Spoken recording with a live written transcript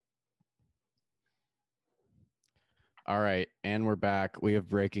All right, and we're back. We have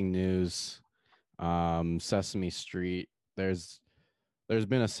breaking news. Sesame Street. There's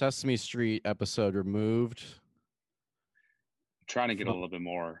been a Sesame Street episode removed Trying to get a from little bit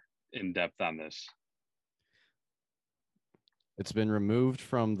more in depth on this. it's been removed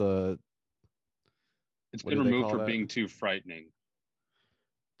from the It's what been do they removed call for that? being too frightening.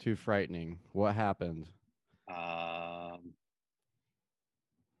 Too frightening. What happened? Um,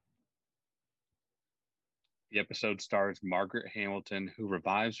 the episode stars Margaret Hamilton, who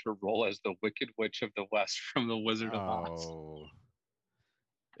revives her role as the Wicked Witch of the West from The Wizard of Oz. Oh,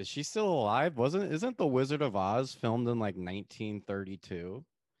 is she still alive? Isn't The Wizard of Oz filmed in like 1932?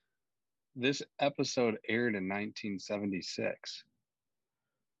 This episode aired in 1976.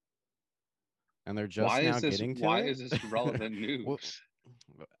 And they're just Why now is this? getting to Why it? is this relevant Well, news?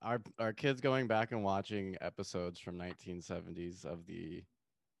 our kids going back and watching episodes from 1970s of the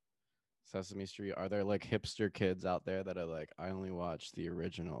Sesame Street? Are there like hipster kids out there that are like, I only watch the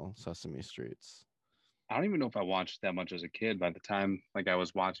original Sesame Streets? I don't even know if I watched that much as a kid. By the time I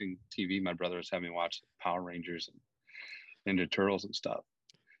was watching TV, my brother was having me watch Power Rangers and Ninja Turtles and stuff.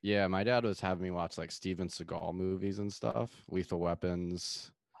 Yeah, my dad was having me watch like Steven Seagal movies and stuff, Lethal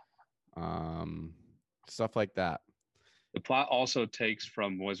Weapons, um, stuff like that. The plot also takes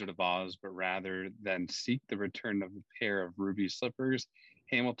from Wizard of Oz, but rather than seek the return of a pair of ruby slippers,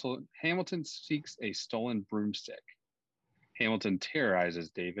 Hamilton seeks a stolen broomstick. Hamilton terrorizes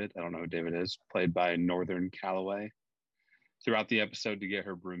David. I don't know who David is, played by Northern Calloway, throughout the episode to get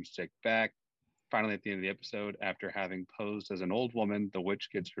her broomstick back. Finally, at the end of the episode, after having posed as an old woman, the witch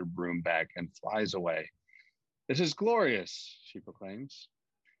gets her broom back and flies away. This is glorious, she proclaims.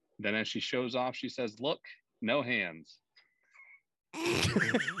 Then, as she shows off, she says, "Look, no hands."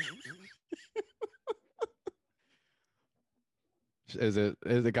 Is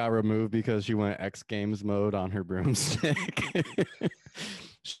it got removed because she went X Games mode on her broomstick?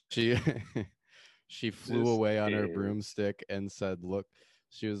 she she flew This away on her is broomstick and said, "Look,"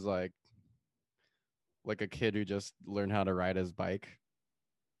 she was like a kid who just learned how to ride his bike.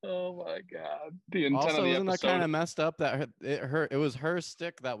 Oh my god. The intent of Also, the isn't that kind episode, of messed up that it was her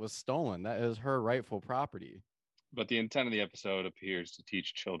stick that was stolen? That is her rightful property. but the intent of the episode appears to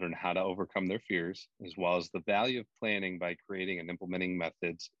teach children how to overcome their fears, as well as the value of planning by creating and implementing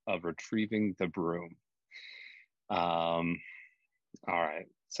methods of retrieving the broom. Um, all right.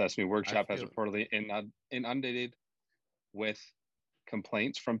 Sesame I Workshop has feel reportedly inundated with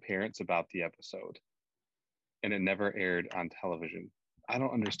complaints from parents about the episode, and it never aired on television. I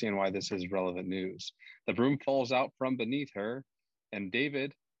don't understand why this is relevant news. The broom falls out from beneath her, and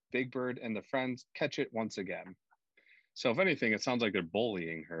David, Big Bird, and the friends catch it once again. So, if anything, it sounds like they're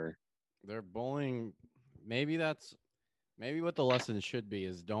bullying her. they're bullying. Maybe that's maybe what the lesson should be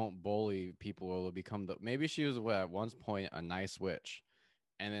is don't bully people or will become the. Maybe she was at one point a nice witch,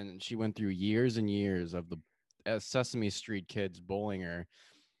 and then she went through years and years of the Sesame Street kids bullying her.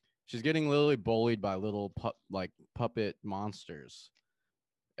 She's getting literally bullied by little like puppet monsters,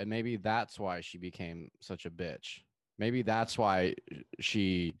 and maybe that's why she became such a bitch. Maybe that's why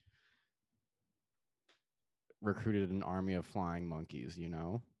she recruited an army of flying monkeys.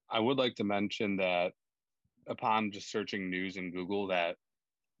 I would like to mention that upon just searching news in Google, that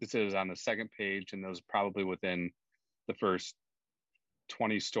this is on the second page, and those probably within the first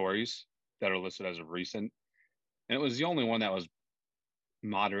 20 stories that are listed as of recent. And it was the only one that was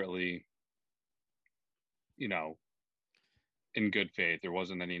moderately, you know, in good faith. There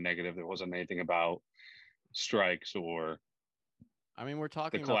wasn't any negative. There wasn't anything about strikes or I mean, we're the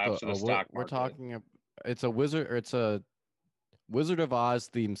talking about collapse of the stock we're market. talking. It's a wizard, or it's a Wizard of Oz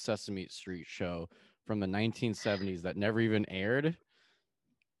themed Sesame Street show from the 1970s that never even aired.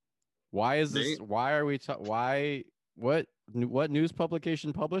 Why is this? They Why are we? Why? What news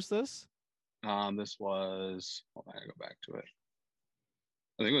publication published this? this was hold on, I go back to it.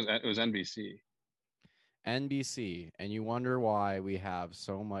 I think it was NBC. NBC, and you wonder why we have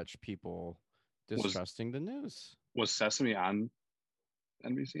so much people Was distrusting the news. was Sesame on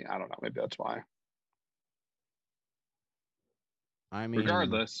NBC? I don't know. Maybe that's why. I mean,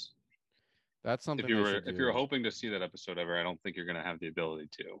 Regardless, that's if something you they were should if you're do. hoping to see that episode ever, I don't think you're going to have the ability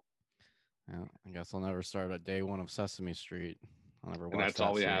to. Yeah, I guess I'll never start at day one of Sesame Street. I'll never And watch that's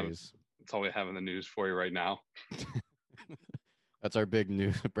all that we have. series. That's all we have in the news for you right now. That's our big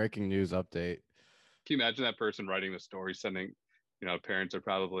news, breaking news update. Can you imagine that person writing the story, sending, parents are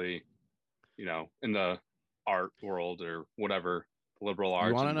probably, in the art world or whatever, liberal You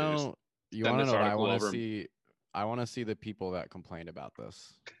arts, want to and they just know? You send want to this know what I article want to over. see? I want to see the people that complained about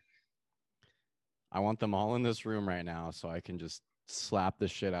this. I want them all in this room right now so I can just slap the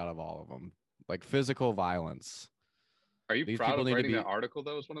shit out of all of them. Like physical violence. Are you These proud people of need to writing be. that article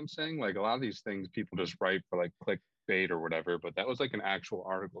though? Is what I'm saying. Like a lot of these things people just write for like clickbait or whatever, but that was like an actual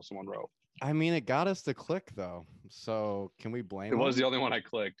article someone wrote. I mean, it got us to click though. So can we It blame was the them? only one I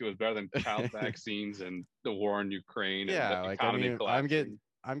clicked. It was better than child vaccines and the war in Ukraine and the Yeah, like I economy mean, collapsing.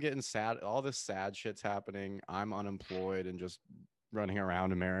 I'm getting sad. All this sad shit's happening. I'm unemployed and just running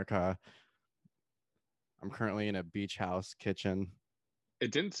around America. I'm currently in a beach house kitchen.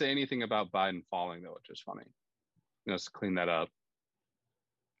 It didn't say anything about Biden falling though, which is funny. Let's clean that up.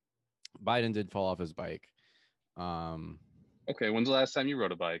 Biden did fall off his bike. Um, Okay, when's the last time you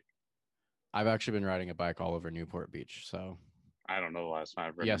rode a bike? I've actually been riding a bike all over Newport Beach. So I don't know the last time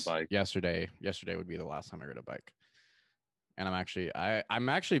I've ridden a bike. yesterday would be the last time I rode a bike. And I'm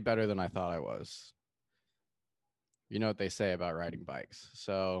actually better than I thought I was. You know what they say about riding bikes.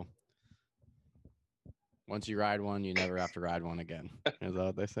 So once you ride one, you never have to ride one again. Is that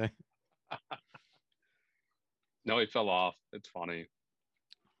what they say? No, he fell off. It's funny.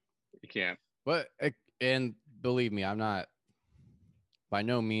 You can't. But and believe me, I'm not by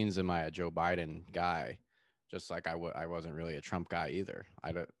no means am I a Joe Biden guy. Just like I wasn't really a Trump guy either.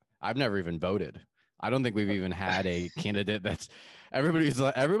 I've never even voted. I don't think we've even had a candidate that's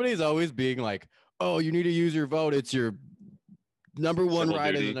everybody's always being like, oh, you need to use your vote. It's your number one Civil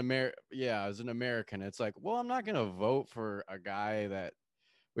right duty. as an American. It's like, well, I'm not gonna vote for a guy that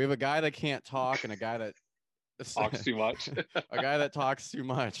we have a guy that can't talk and a guy that Talks too much. a guy that talks too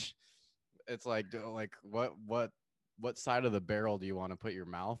much. It's like what side of the barrel do you want to put your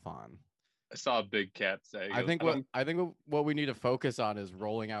mouth on? I saw a big cat say, he I goes, think what we need to focus on is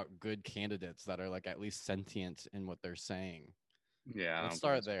rolling out good candidates that are like at least sentient in what they're saying. yeah, I Let's don't think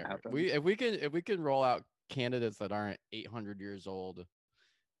start that's gonna there. happen. If we can roll out candidates that aren't 800 years old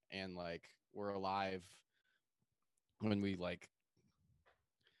and like we're alive when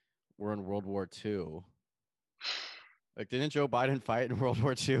we're in World War II. Like, didn't Joe Biden fight in World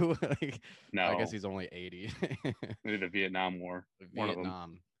War II? Like, I guess No, he's only 80. maybe the Vietnam War. One of them.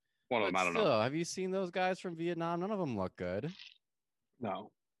 Vietnam. One of them. But I don't know. still, have you seen those guys from Vietnam? None of them look good.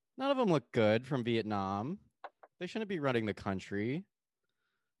 No. None of them look good from Vietnam. They shouldn't be running the country.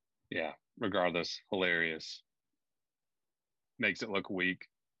 Yeah. Regardless, hilarious. Makes it look weak.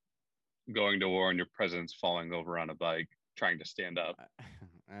 Going to war and your president's falling over on a bike, trying to stand up.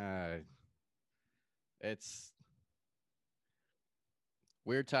 It's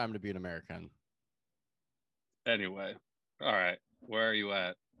weird time to be an American. Anyway, all right. Where are you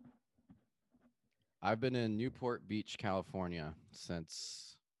at? I've been in Newport Beach, California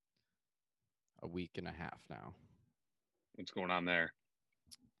since a week and a half now. What's going on there?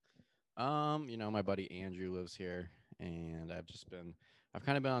 My buddy Andrew lives here, and I've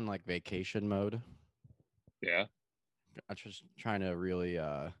kind of been on like vacation mode. Yeah. I'm just trying to really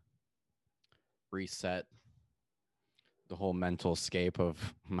reset the whole mental scape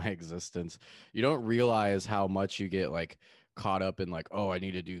of my existence. You don't realize how much you get like caught up in like, oh, I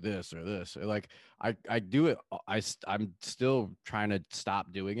need to do this or this. Or, like I do it. I'm still trying to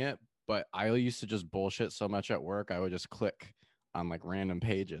stop doing it, but I used to just bullshit so much at work. I would just click on like random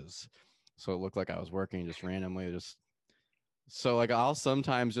pages. So it looked like I was working just randomly. So like I'll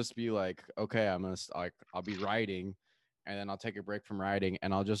sometimes just be like, okay, I'll be writing and then I'll take a break from writing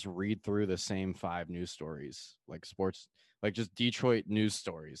and I'll just read through the same 5 news stories, like sports, like just Detroit news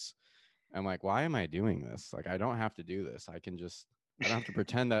stories. I'm like, why am I doing this? Like, I don't have to do this. I don't have to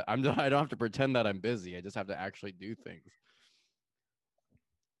pretend that I don't have to pretend that I'm busy. I just have to actually do things.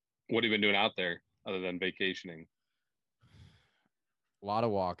 What have you been doing out there other than vacationing? A lot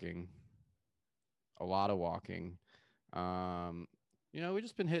of walking. A lot of walking. Um, we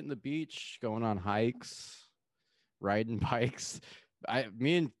just been hitting the beach, going on hikes, riding bikes.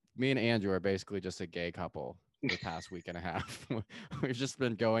 Me and Andrew are basically just a gay couple the past week and a half. We've just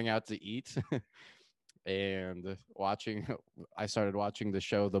been going out to eat and watching. I started watching the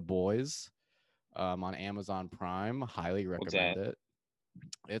show The Boys on Amazon Prime. Highly What's recommend that? it.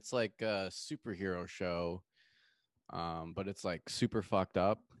 It's like a superhero show, but it's like super fucked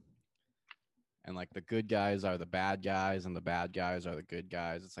up. And like the good guys are the bad guys, and the bad guys are the good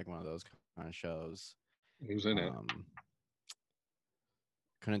guys. It's like one of those kind of shows. Who's in it?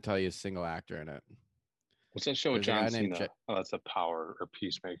 Couldn't tell you a single actor in it. What's that show with There's a John guy named Cena? Oh, that's a Power or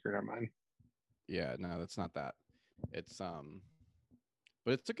Peacemaker. Never mind. Yeah, no, that's not that. It's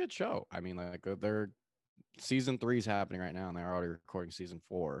but it's a good show. I mean, like they're season 3 is happening right now, and they're already recording season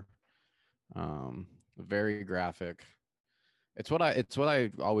 4. Very graphic. It's what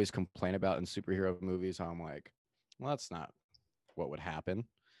I always complain about in superhero movies. How I'm like, well, that's not what would happen.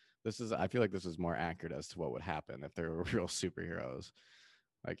 I feel like this is more accurate as to what would happen if there were real superheroes,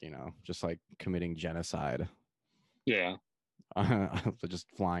 like just like committing genocide. Yeah. just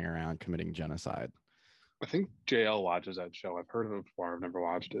flying around committing genocide. I think JL watches that show. I've heard of it before. I've never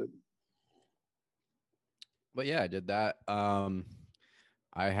watched it. But yeah, I did that. I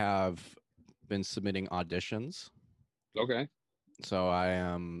have been submitting auditions. Okay. So I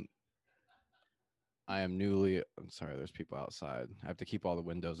am newly. I'm sorry, there's people outside. I have to keep all the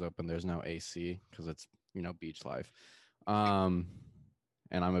windows open. There's no AC because it's beach life. Um,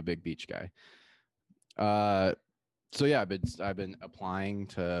 and I'm a big beach guy. So yeah, I've been applying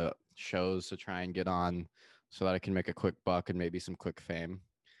to shows to try and get on, so that I can make a quick buck and maybe some quick fame.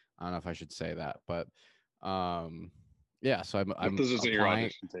 I don't know if I should say that, but yeah. So I'm This isn't your applying.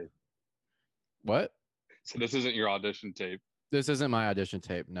 audition tape. What? So this isn't your audition tape. This isn't my audition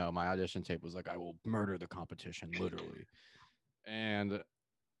tape. No, my audition tape was like, I will murder the competition, literally. And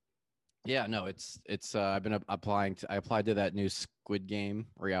yeah, no, it's I've been applying to. I applied to that new Squid Game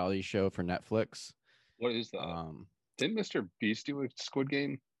reality show for Netflix. What is that? Didn't Mr. Beast do a Squid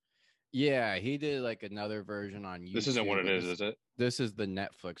Game? Yeah, he did like another version on YouTube. This isn't what it is it? This is the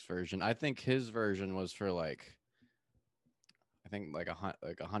Netflix version. I think his version was for like, I think like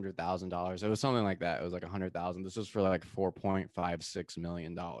 $100,000. It was something like that. It was like 100,000. This was for like $4.56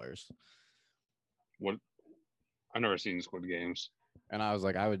 million. What? I've never seen Squid Games. And I was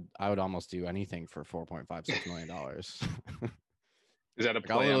like, I would almost do anything for $4.56 million. Is that a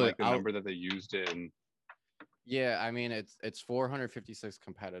play on like the number that they used in? Yeah, I mean it's 456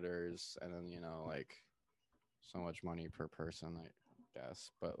 competitors, and then like so much money per person, I guess.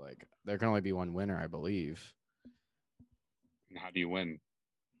 But like there can only be one winner, I believe. And how do you win?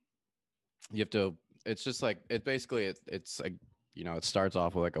 You have to. It's just like it's basically it's like it starts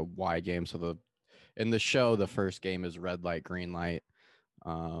off with like a wide game. So in the show, the first game is red light, green light.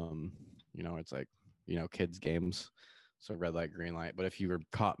 It's like kids games. So red light, green light. But if you were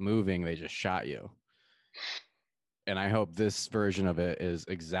caught moving, they just shot you. And I hope this version of it is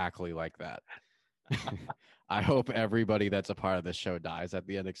exactly like that. I hope everybody that's a part of this show dies at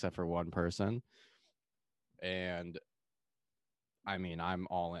the end except for one person. And I mean, I'm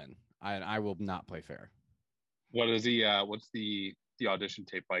all in. I will not play fair. What is what's the audition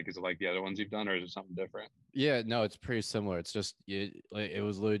tape like? Is it like the other ones you've done, or is it something different? Yeah, no, it's pretty similar. It's just it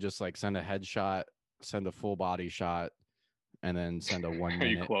was literally just like send a headshot, send a full body shot, and then send a 1 minute. Are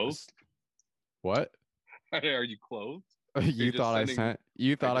you clothed? What? Are you clothed? You thought I sent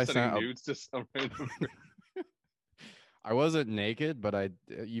nudes to some random. I wasn't naked, but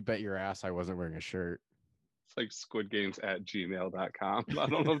you bet your ass I wasn't wearing a shirt. It's like squidgames@gmail.com. I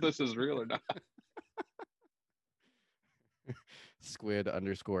don't know if this is real or not.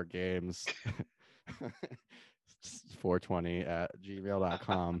 Squid_games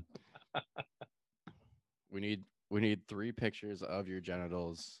 420@gmail.com. We need 3 pictures of your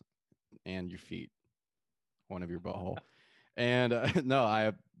genitals and your feet, one of your butthole. And no,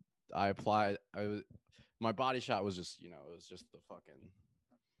 I applied. My body shot was just it was just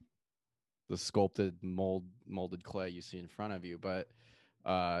the sculpted molded clay you see in front of you. But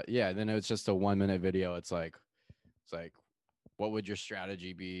yeah, then it was just a 1 minute video. It's like what would your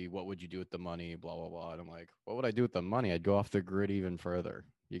strategy be? What would you do with the money? Blah blah blah. And I'm like, what would I do with the money? I'd go off the grid even further.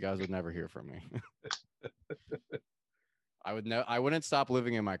 You guys would never hear from me. I wouldn't stop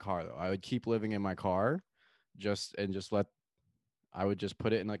living in my car though. I would keep living in my car, I would just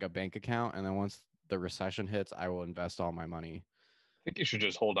put it in like a bank account, and then once the recession hits, I will invest all my money. I think you should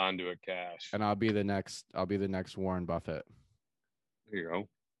just hold on to it cash. And I'll be the next Warren Buffett. There you go.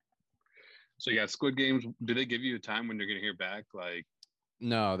 So you got Squid Games. Do they give you a time when you're going to hear back? Like,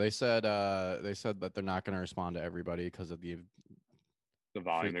 no, they said that they're not going to respond to everybody because of the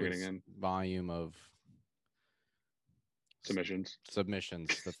volume they're getting in. Volume of submissions.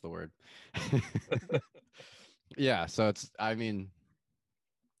 That's the word. Yeah. So I mean,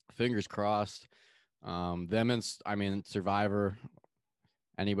 fingers crossed. Survivor.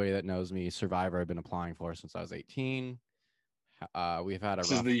 Anybody that knows me, Survivor, I've been applying for since I was 18. We've had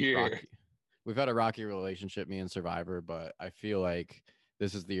a rocky relationship, me and Survivor, but I feel like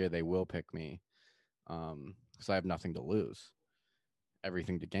this is the year they will pick me, because I have nothing to lose,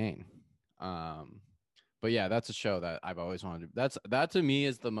 everything to gain. But yeah, that's a show that I've always wanted to. That to me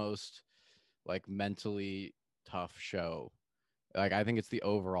is the most like mentally tough show. Like I think it's the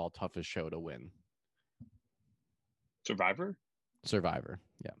overall toughest show to win. Survivor,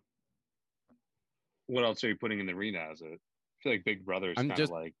 yeah. What else are you putting in the arena as it? I feel like Big Brother is kind of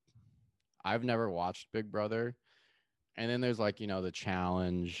like. I've never watched Big Brother, and then there's like the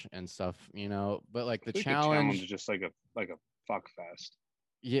challenge and stuff, but like the challenge is just like a fuck fest.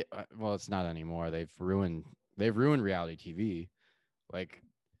 Yeah, well, it's not anymore. They've ruined reality TV. Like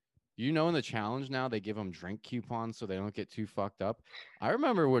You know, in the challenge now, they give them drink coupons so they don't get too fucked up. I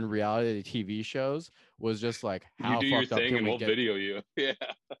remember when reality TV shows was just like, You how do your fucked up thing can and we we'll get? video you. Yeah.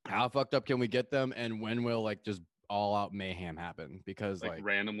 How fucked up can we get them? And when will like just all out mayhem happen? Because Like like,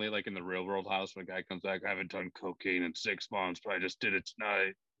 randomly, like in the real world house, when a guy comes back, I haven't done cocaine in 6 months, but I just did it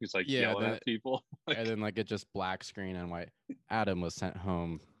tonight. He's like yeah, yelling then at people. and Like, then like it just black screen and white. Adam was sent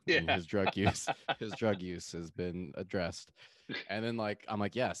home and yeah. his drug use has been addressed. And then like I'm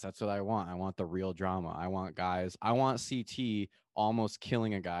like, yes, that's what I want. I want the real drama. I want guys. I want CT almost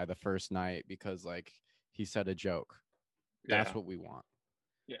killing a guy the first night because like he said a joke. That's Yeah. what we want.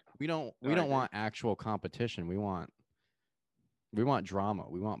 Yeah. We No, I don't agree. want actual competition. We want drama.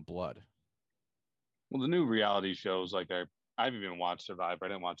 We want blood. Well, the new reality shows, like I've even watched Survivor. I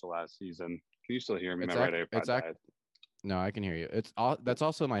didn't watch the last season. Can you still hear me? My right It's AirPod died. no, I can hear you. It's all that's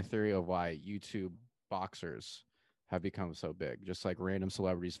also my theory of why YouTube boxers have become so big. Just like random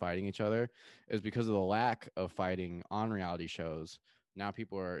celebrities fighting each other is because of the lack of fighting on reality shows. Now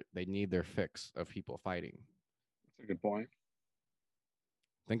they need their fix of people fighting. That's a good point.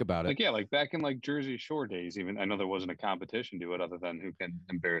 Think about it. Like, yeah, like back in like Jersey Shore days, even I know there wasn't a competition to it other than who can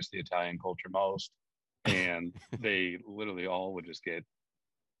embarrass the Italian culture most. And they literally all would just get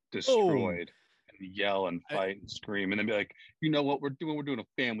Boom. destroyed and yell and I, fight and scream and then be like, you know what we're doing? We're doing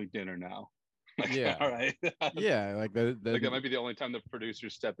a family dinner now. Like, yeah. all right. Yeah, like Like that might be the only time the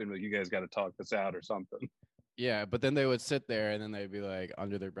producers step in, like, you guys got to talk this out or something. yeah, but then they would sit there and then they'd be like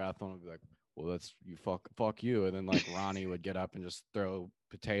under their breath and would be like, well, that's you fuck you. And then like Ronnie would get up and just throw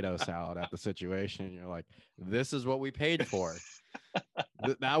potato salad at the situation. And you're like, this is what we paid for.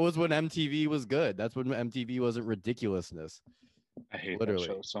 That was when MTV was good. That's when MTV wasn't ridiculousness. I hate that Literally.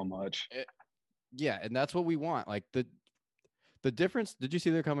 show so much. Yeah, and that's what we want. Like the difference. Did you see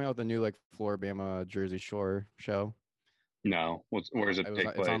they're coming out with a new like Floribama Jersey Shore show? No, where does it It was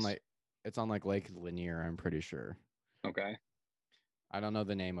take place? it's on like Lake Lanier, I'm pretty sure. Okay. I don't know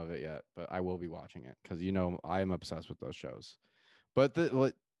the name of it yet, but I will be watching it because you know I am obsessed with those shows. But the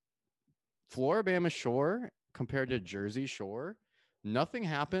what Floribama Shore compared to Jersey Shore, nothing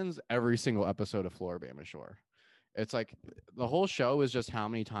happens every single episode of Floribama Shore. It's like the whole show is just how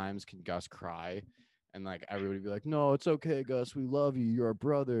many times can Gus cry, and like everybody be like, "No, it's okay, Gus. We love you. You're a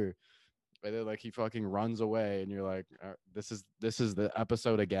brother." And then like he fucking runs away, and you're like, "This is the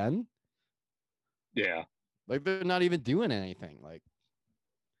episode again." Yeah. Like they're not even doing anything. Like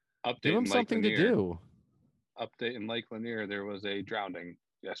give Update them in Lake something to Lanier. do. Update in Lake Lanier. There was a drowning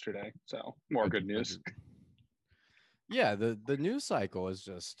yesterday. So more good news. Yeah, the news cycle is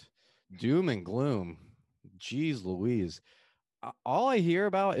just doom and gloom. Jeez Louise. All I hear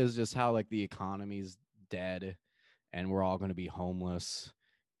about is just how like the economy's dead and we're all going to be homeless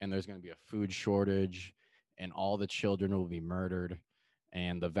and there's going to be a food shortage and all the children will be murdered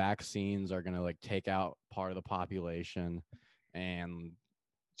and the vaccines are going to like take out part of the population and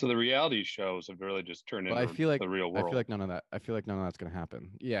So the reality shows have really just turned but I into feel like the real I feel world. like none of that I feel like none of that's going to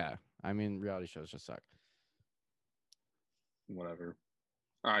happen. Yeah. I mean reality shows just suck. Whatever.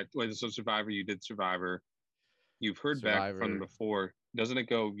 All right. Wait, so Survivor, you did Survivor. You've heard back from them Survivor. before. Doesn't it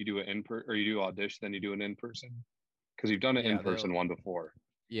go, you do it in per or you do audition, then you do an in person? Because you've done an in Yeah, person one before.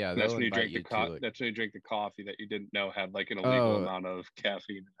 yeah, And that's they'll when you invite drink you to like that's when you drink the coffee that you didn't know had like an illegal oh amount of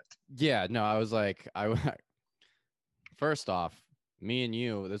caffeine. yeah, no, I was like first off, me and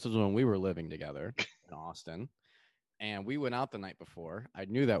you, this was when we were living together in Austin, and we went out the night before. I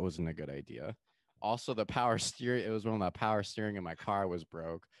knew that wasn't a good idea. Also, the power steering, it was when the power steering in my car was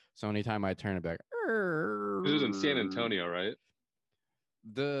broke. So anytime I turn it back, This was in San Antonio, right?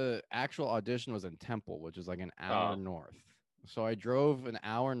 the actual audition was in Temple, which is like an hour Oh, north. So I drove an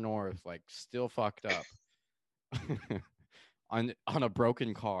hour north, like still fucked up on a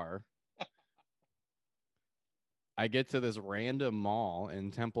broken car. I get to this random mall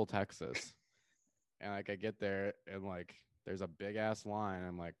in Temple, Texas, and like I get there and like there's a big ass line.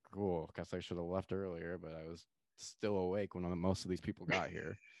 I'm like, cool. Guess I should have left earlier, but I was still awake when most of these people got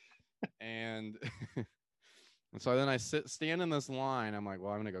here. And, and so then I stand in this line. I'm like,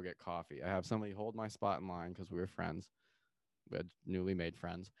 well, I'm gonna go get coffee. I have somebody hold my spot in line because we were friends. We had newly made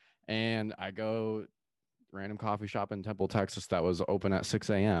friends, and I go random coffee shop in Temple, Texas that was open at 6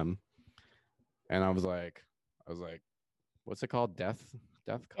 a.m. And I was like, what's it called? Death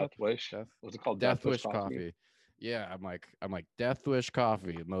cup? Death Wish. Death What's it called? Death Death Wish Wish coffee. coffee. Yeah, I'm like Death Wish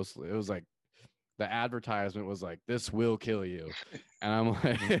coffee. Mostly, it was like the advertisement was like, "This will kill you," and I'm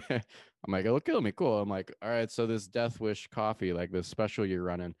like, I'm like, it'll kill me. Cool. I'm like, all right. So this Death Wish coffee, like this special you're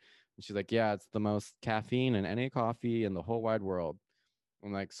running, and she's like, yeah, it's the most caffeine in any coffee in the whole wide world.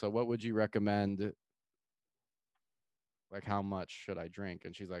 I'm like, so what would you recommend Like, how much should I drink?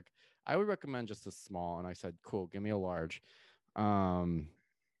 And she's like, I would recommend just a small. And I said, cool, give me a large. Um,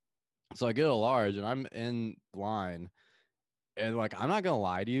 so I get a large and I'm in line. And like, I'm not gonna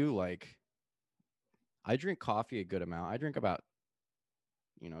lie to you, like I drink coffee a good amount. I drink about,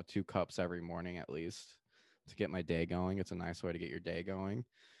 2 cups every morning at least to get my day going. It's a nice way to get your day going.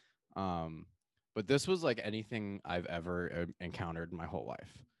 Um, but this was like anything I've ever encountered in my whole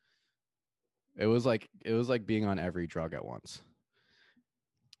life. It was like being on every drug at once.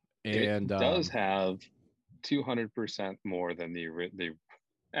 It And does have 200% more than the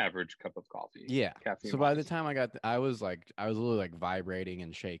average cup of coffee, yeah. caffeine So by the wise. time I was literally like vibrating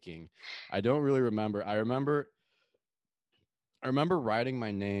and shaking. I don't really remember. I remember writing my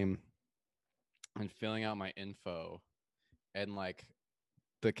name and filling out my info, and like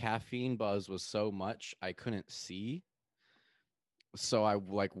the caffeine buzz was so much I couldn't see. So I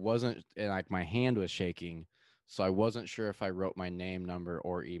like wasn't, and like my hand was shaking. So I wasn't sure if I wrote my name, number,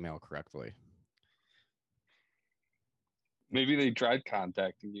 or email correctly. Maybe they tried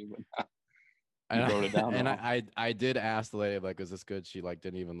contacting you, but you And wrote it I, down and wrong. I did ask the lady, like, is this good? She like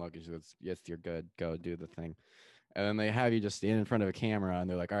didn't even look, and she goes, yes, you're good. Go do the thing. And then they have you just stand in front of a camera, and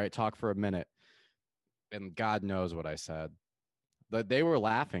they're like, all right, talk for a minute. And God knows what I said. But they were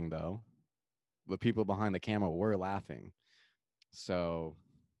laughing though. The people behind the camera were laughing. So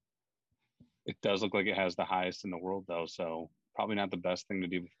It does look like it has the highest in the world, though. So probably not the best thing to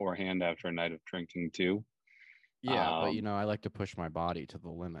do beforehand after a night of drinking, too. yeah, but Um, I like to push my body to the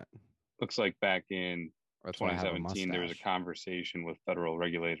limit. looks like back in That's why I have a 2017, there was a mustache. conversation with federal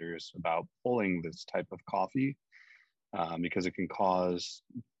regulators about pulling this type of coffee because it can cause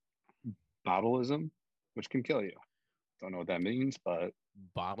botulism, which can kill you. Don't know what that means, but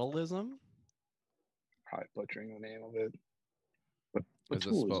Botulism? probably butchering the name of it. But Is it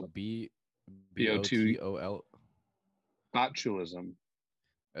botulism, spelled BO2, BOTOL? botulism.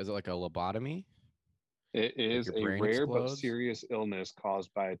 Is it like a lobotomy? It Like is your a brain rare but explodes? serious illness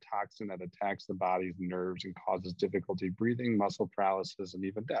caused by a toxin that attacks the body's nerves and causes difficulty breathing, muscle paralysis, and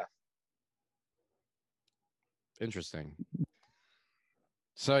even death. Interesting.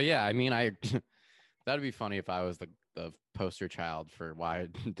 So yeah, I mean, I that'd be funny if I was the poster child for why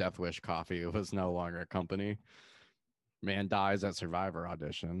Death Wish Coffee was no longer a company. Man dies at Survivor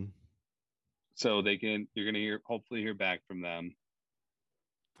audition. So you're gonna hopefully hear back from them,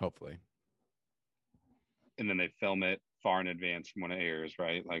 Hopefully. and then they film it far in advance from when it airs,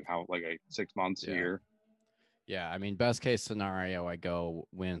 right? Like how, like 6 months, a Yeah. year. Yeah. I mean, best case scenario, I go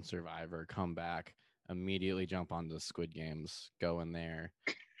win Survivor, come back, immediately jump onto Squid Games, go in there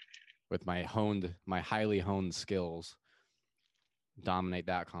with my highly honed skills, dominate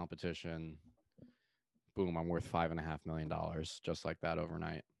that competition. Boom, I'm worth $5.5 million just like that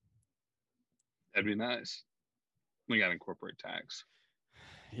overnight. That'd be nice. We got to incorporate tax.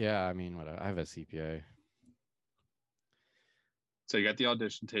 Yeah, I mean, I have a CPA. So you got the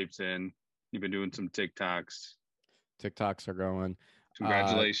audition tapes in. You've been doing some TikToks. TikToks are going. Uh,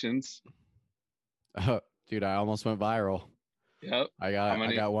 Congratulations. dude, I almost went viral. Yep. I How got I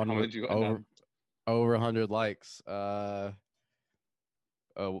many? got one How many with did you end over on? over 100 likes. I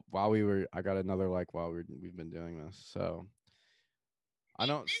got another like while we've been doing this. So I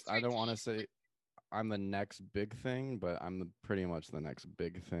don't want to say I'm the next big thing, but pretty much the next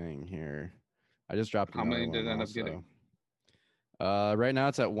big thing here. I just dropped How another many one did it end up also. getting? Right now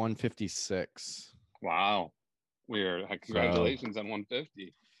it's at 156. Wow. Weird. So, Congratulations on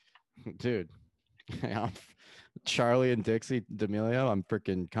 150. dude, Charlie and Dixie D'Amelio, I'm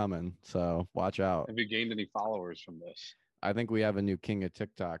freaking coming. So watch out. Have you gained any followers from this? I think we have a new king of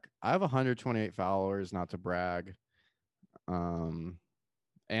TikTok. I have 128 followers, not to brag. Um,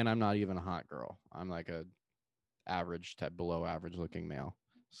 and I'm not even a hot girl. I'm like a average to below average looking male.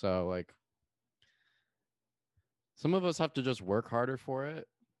 So like some of us have to just work harder for it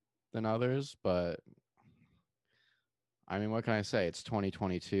than others, but I mean, what can I say? It's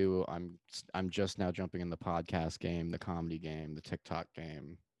 2022. I'm just now jumping in the podcast game, the comedy game, the TikTok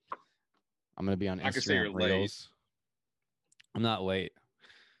game. I'm gonna be on I could say Instagram you're late. Reels. I'm not late.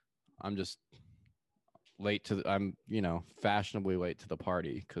 I'm just late to. I'm fashionably late to the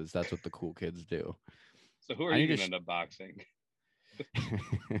party because that's what the cool kids do. So who are I need you to. going to end up boxing?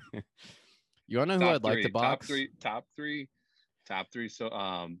 You wanna know who Top I'd like to three, top box? three, top three, top three.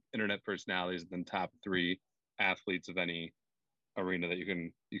 So internet personalities, and then top three athletes of any arena that you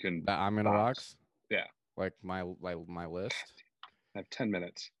can That I'm gonna box. box. Yeah, Like my list. I have 10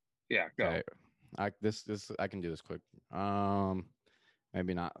 minutes. Yeah, go. Okay. I can do this quick. Um,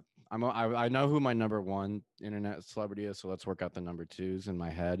 maybe not. I know who my number one internet celebrity is, so let's work out the number twos in my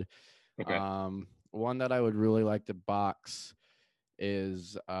head. Okay. Um, one that I would really like to box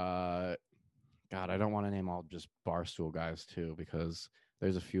is God, I don't want to name all just Barstool guys too, because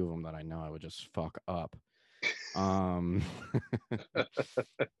there's a few of them that I know I would just fuck up. Um,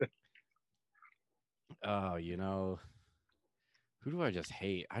 oh, who do I just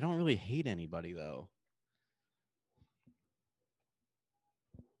hate? I don't really hate anybody though.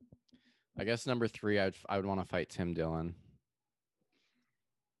 I guess number 3, I would want to fight Tim Dillon.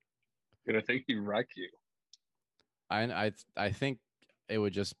 I think he'd wreck you. I think it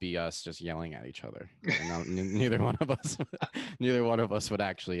would just be us just yelling at each other, and neither one of us would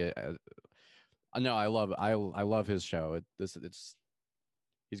actually. No, I love his show.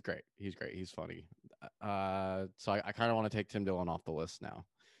 He's great. He's great. He's funny. So I kind of want to take Tim Dillon off the list now.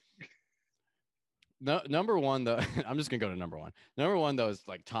 No, number 1 though. I'm just gonna go to number 1. Number 1 though is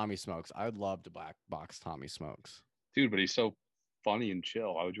like Tommy Smokes. I would love to black box Tommy Smokes. Dude, but he's so funny and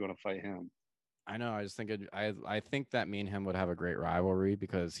chill. Why would you want to fight him? I know. I just think I think that me and him would have a great rivalry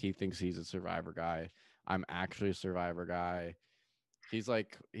because he thinks he's a Survivor guy. I'm actually a Survivor guy. He's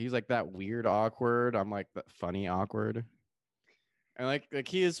like that weird awkward. I'm like that funny awkward. And like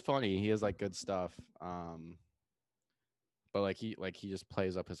he is funny. He has like good stuff. But like he just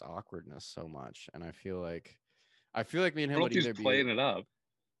plays up his awkwardness so much, and I feel like me and him would either be playing it up.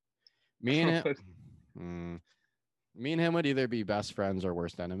 Me and him, me and him would either be best friends or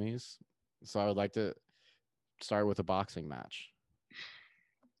worst enemies. So I would like to start with a boxing match,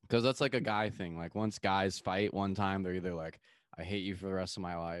 because that's like a guy thing. Like once guys fight one time, they're either like, I hate you for the rest of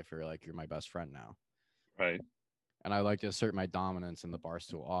my life, or like, you're my best friend now. Right. And I like to assert my dominance in the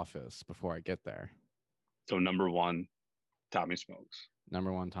Barstool office before I get there. So number 1, Tommy Smokes.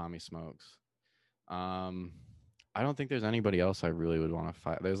 Number 1, Tommy Smokes. I don't think there's anybody else I really would want to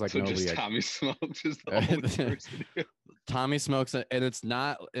fight. There's like nobody. Just Tommy Smokes is the only person. Tommy Smokes, and it's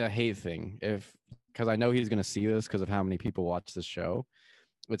not a hate thing, because I know he's gonna see this because of how many people watch this show.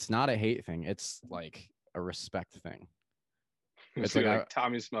 It's not a hate thing. It's like a respect thing. It's like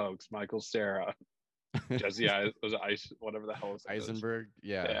Tommy Smokes, Michael Cera, Jesse Ice, whatever the hell is Eisenberg.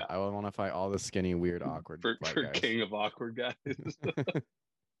 Yeah, I would want to fight all the skinny, weird, awkward for guys. King of awkward guys.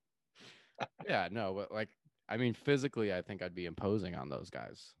 Yeah, no, but like, I mean, physically, I think I'd be imposing on those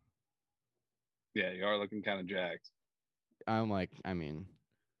guys. Yeah, you are looking kind of jacked. I'm like, I mean,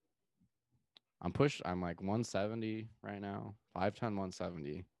 I'm like 170 right now, 5'10",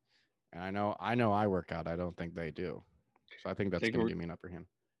 170, and I know I work out. I don't think they do, so I think that's gonna give me an upper hand.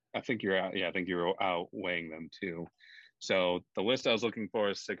 I think you're out. Yeah, I think you're outweighing them too. So the list I was looking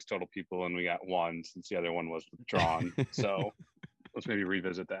for is 6 total people, and we got 1 since the other one was withdrawn. So let's maybe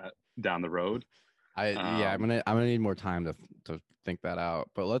revisit that down the road. I'm gonna need more time to think that out.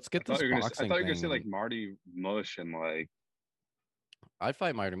 But let's get this boxing. I thought you were gonna say like Marty Mush and like. I'd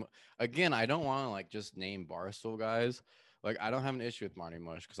fight Marty again. I don't want to like just name Barstool guys. Like I don't have an issue with Marty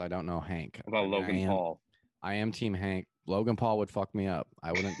Mush because I don't know Hank. What about Logan Paul? I am Team Hank. Logan Paul would fuck me up.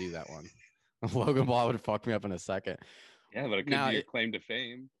 I wouldn't do that one. Logan Paul would fuck me up in a second. Yeah, but it could be a claim to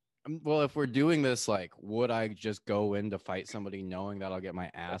fame. Well, if we're doing this, like, would I just go in to fight somebody knowing that I'll get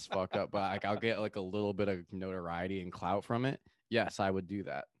my ass fucked up, but like I'll get like a little bit of notoriety and clout from it? Yes, I would do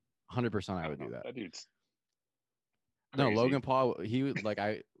that. 100%, I would do that. That dude's crazy. No, Logan Paul, he would like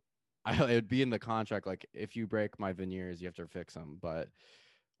I it'd be in the contract, like if you break my veneers, you have to fix them. But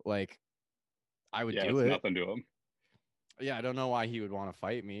like, I would do it. Nothing to him. Yeah, I don't know why he would want to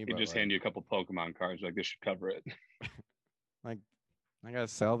fight me. He'd just hand you a couple Pokemon cards, like this should cover it. Like, I gotta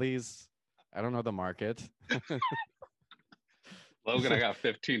sell these. I don't know the market. Logan, I got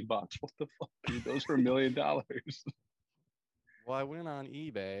 $15. What the fuck, dude? Those were $1 million. Well, I went on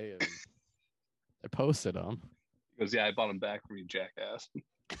eBay and I posted them. He goes, yeah, I bought them back from you, jackass.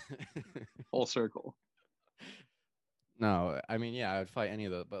 Full circle. No, I mean, yeah, I would fight any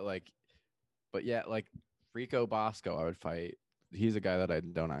of those, but yeah, like Rico Bosco, I would fight. He's a guy that I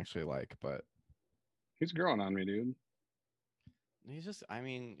don't actually like, but he's growing on me, dude. He's just, I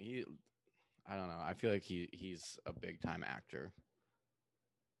mean, I don't know. I feel like he's a big time actor.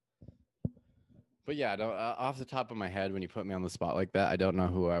 But yeah, off the top of my head, when you put me on the spot like that, I don't know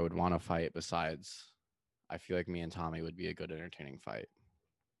who I would want to fight besides. I feel like me and Tommy would be a good, entertaining fight.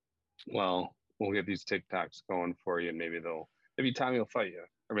 Well, we'll get these TikToks going for you, and maybe Tommy will fight you,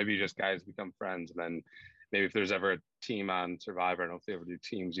 or maybe just guys become friends, and then maybe if there's ever a team on Survivor, I don't know if they ever do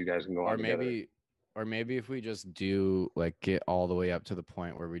teams, you guys can go on together. Or maybe if we just do like get all the way up to the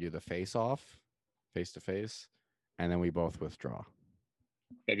point where we do the face to face, and then we both withdraw.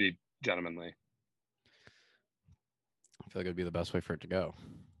 Maybe gentlemanly. I feel like it'd be the best way for it to go.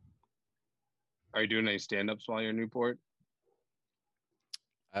 Are you doing any stand-ups while you're in Newport?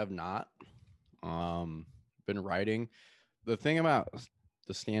 I have not. Been writing. The thing about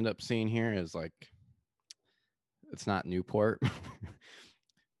the stand-up scene here is like it's not Newport.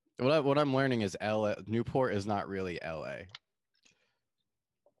 What I'm learning is Newport is not really LA.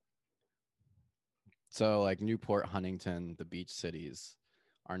 So like Newport, Huntington, the beach cities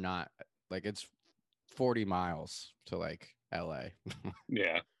are not like it's 40 miles to like LA.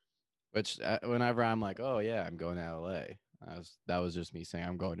 Yeah. Which whenever I'm like, oh yeah, I'm going to LA. That was just me saying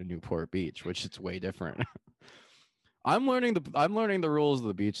I'm going to Newport Beach, which it's way different. I'm learning the rules of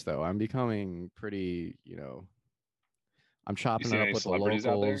the beach though. I'm becoming pretty, I'm You chopping seen it up any with the celebrities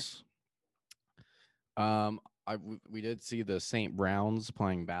out there? locals. We did see the St. Browns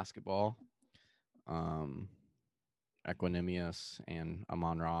playing basketball. Um, Equanimous and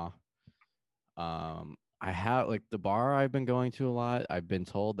Amon Ra. I have like the bar I've been going to a lot. I've been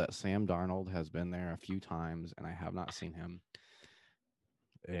told that Sam Darnold has been there a few times, and I have not seen him.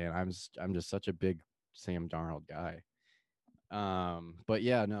 And I'm just such a big Sam Darnold guy. But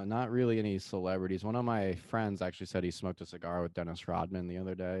yeah, no, not really any celebrities. One of my friends actually said he smoked a cigar with Dennis Rodman the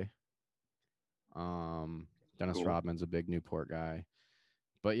other day. Dennis Cool. Rodman's a big Newport guy.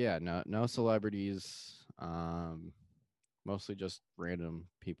 But yeah, no celebrities. Mostly just random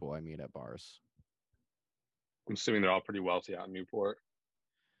people I meet at bars. I'm assuming they're all pretty wealthy out in Newport.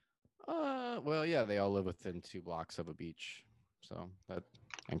 Well, yeah, they all live within 2 blocks of a beach, so that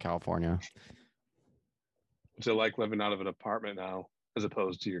in California. What's it like living out of an apartment now as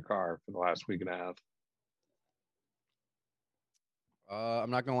opposed to your car for the last week and a half? I'm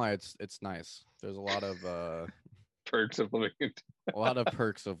not gonna lie, it's nice. There's Perks of living in. a lot of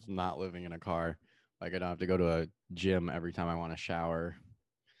perks of not living in a car. Like I don't have to go to a gym every time I want to shower.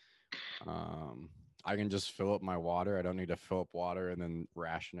 I can just fill up my water. I don't need to fill up water and then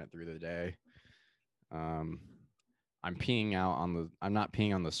ration it through the day. Um, I'm not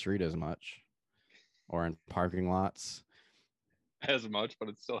peeing on the street as much or in parking lots. As much, but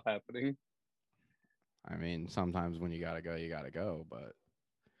it's still happening. I mean, sometimes when you gotta go, but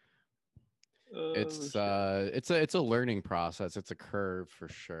Shit. it's a learning process. It's a curve for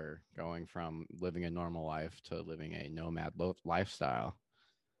sure, going from living a normal life to living a nomad lifestyle.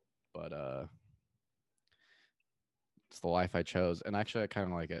 But it's the life I chose, and actually, I kind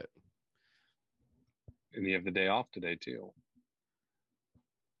of like it. And you have the day off today too.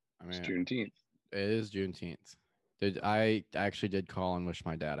 I It's mean, Juneteenth. it is Juneteenth. I actually did call and wish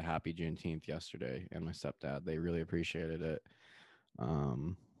my dad a happy Juneteenth yesterday, and my stepdad. They really appreciated it.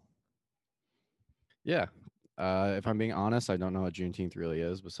 Um, yeah. If I'm being honest, I don't know what Juneteenth really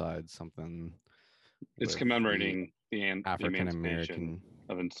is besides something It's with the commemorating the African emancipation American,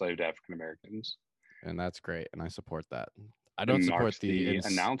 of enslaved African Americans. and that's great, and I support that. I It don't support marks the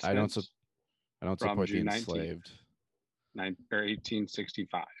announcement I don't from support the June 19th, enslaved.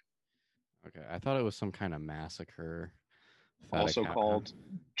 1865, Okay, I thought it was some kind of massacre. also called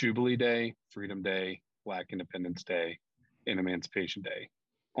Jubilee Day, Freedom Day, Black Independence Day, and Emancipation Day,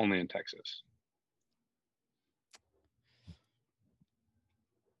 only in Texas.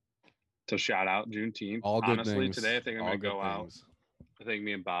 So shout out Juneteenth. All good Honestly, things. today I think I'm All going to good go out. things. I think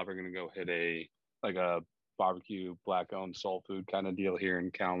me and Bob are going to go hit a barbecue black owned soul food kind of deal here in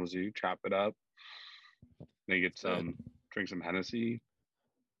Kalamazoo. Chop it up. Maybe get drink some Hennessy.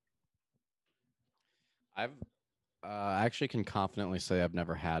 I've actually can confidently say I've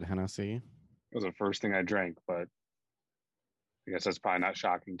never had Hennessy. It was the first thing I drank, but I guess that's probably not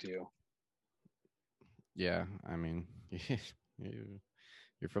shocking to you. Yeah, I mean,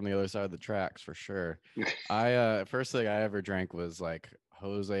 you're from the other side of the tracks for sure. I first thing I ever drank was like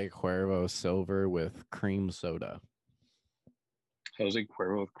Jose Cuervo Silver with cream soda. Jose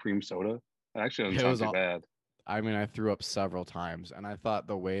Cuervo with cream soda. That actually doesn't It sound was too all, bad. I mean, I threw up several times, and I thought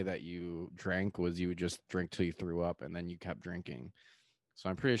the way that you drank was you would just drink till you threw up, and then you kept drinking. So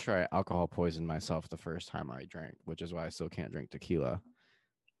I'm pretty sure I alcohol poisoned myself the first time I drank, which is why I still can't drink tequila.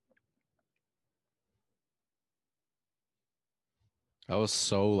 That was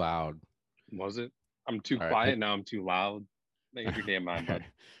so loud. Was it? I'm too All right, quiet now. I'm too loud. Make up your damn mind, bud.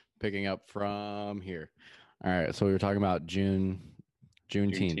 picking up from here. All right, so we were talking about Juneteenth.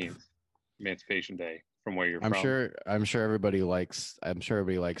 Emancipation Day, from where you're I'm from. sure everybody likes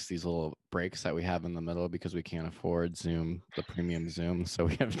these little breaks that we have in the middle because we can't afford Zoom, the premium Zoom, so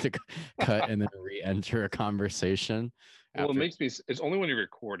we have to cut and then re-enter a conversation. Well, it makes me. It's only when you're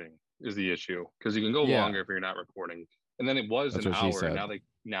recording is the issue, because you can go Yeah, longer if you're not recording. And then it was that's an what she hour. said.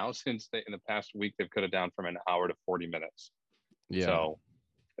 Now since in the past week they've cut it down from an hour to 40 minutes. Yeah. So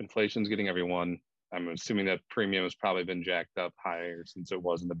inflation's getting everyone. I'm assuming that premium has probably been jacked up higher since it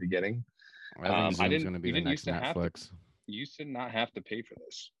was in the beginning. I think Zoom's going to be the next Netflix. You used to not have to pay for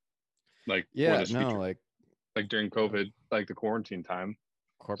this. like for Yeah, this no, future, like during COVID, like the quarantine time.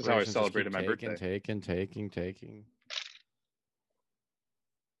 That's how I corporations just keep celebrated my birthday. taking.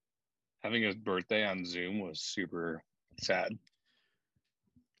 Having a birthday on Zoom was super sad.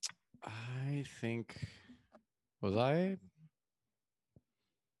 I think was I?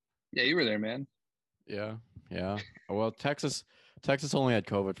 Yeah, you were there, man. Yeah, yeah. Well, Texas only had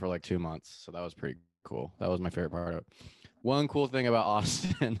COVID for like 2 months, so that was pretty cool. That was my favorite part of it. One cool thing about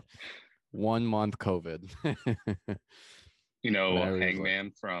Austin, 1 month COVID. You know, Everybody's like,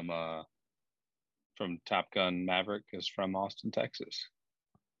 Hangman from Top Gun Maverick is from Austin, Texas.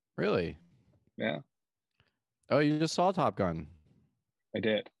 really? Yeah, Oh, you just saw Top Gun. I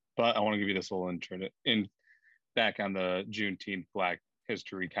did. But I want to give you this little intro in back on the Juneteenth Black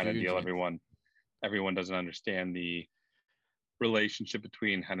History kind of deal. Juneteenth. Everyone doesn't understand the relationship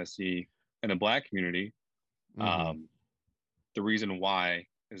between Hennessy and the Black community. Mm-hmm. The reason why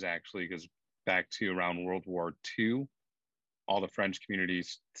is actually because back to around World War II, all the French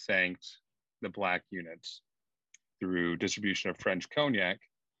communities thanked the Black units through distribution of French cognac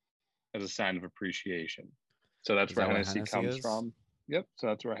as a sign of appreciation. So that's Is where that what Hennessy Hennessy comes is? from. Yep. So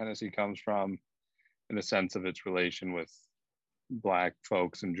that's where Hennessy comes from in the sense of its relation with Black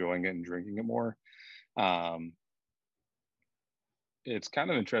folks enjoying it and drinking it more. Um, it's kind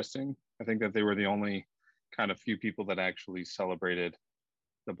of interesting. I think that they were the only kind of few people that actually celebrated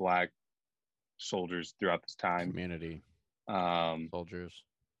the Black soldiers throughout this time. Community soldiers.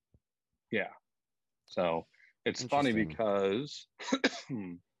 Yeah. So it's funny Interesting. because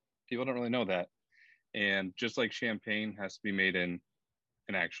people don't really know that. And just like champagne has to be made in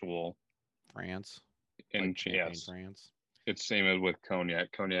an actual France, in like Champagne, yes, France. it's same as with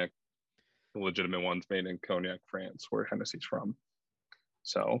cognac. Cognac, the legitimate ones made in Cognac, France, where Hennessy's from.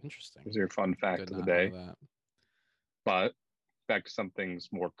 So Interesting. here's your fun fact Did of the not know day. that. But back to some things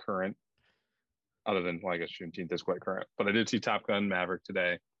more current, other than well, I guess Juneteenth is quite current. But I did see Top Gun Maverick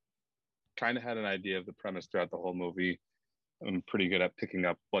today. Kind of had an idea of the premise throughout the whole movie. I'm pretty good at picking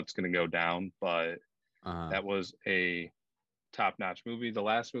up what's going to go down, but Uh-huh. that was a top-notch movie. The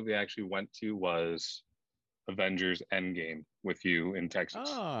last movie I actually went to was Avengers Endgame with you in Texas.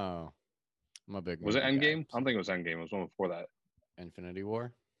 Oh, I'm a big Was it movie guy. Endgame? I don't So think it was Endgame. It was one before that. Infinity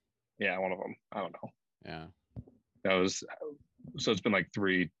War. Yeah, one of them. I don't know. Yeah. That was so. It's been like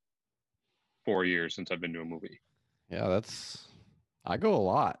 4 years since I've been to a movie. Yeah, I go a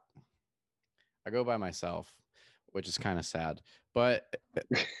lot. I go by myself, which is kind of sad, but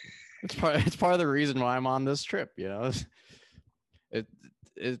it's part of the reason why I'm on this trip, you know. It,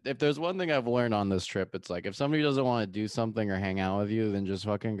 if there's one thing I've learned on this trip, it's like if somebody doesn't want to do something or hang out with you, then just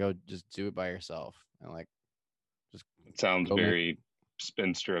fucking go, just do it by yourself, and like just It sounds go make very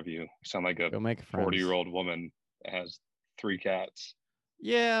spinster of you. You sound like a go make 40 friends. year old woman that has 3 cats.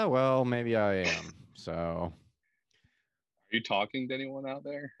 Yeah, well, maybe I am. So Are you talking to anyone out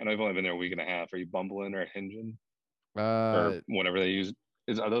there? I know I've only been there a week and a half. Are you bumbling or hinging or uh whatever they use?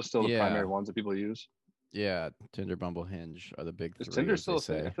 Are those still the primary yeah. ones that people use? Yeah, Tinder, Bumble, Hinge are the big Is three, Tinder as they still a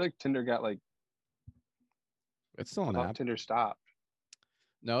thing? I say. feel like Tinder got like, It's still I an thought app. Tinder stopped.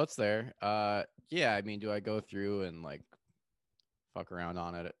 No, it's there. Yeah, I mean, do I go through and like fuck around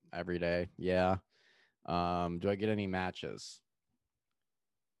on it every day? Yeah. Do I get any matches?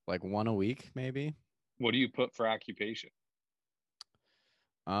 Like one a week, maybe? What do you put for occupation?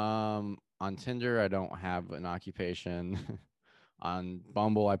 On Tinder, I don't have an occupation. On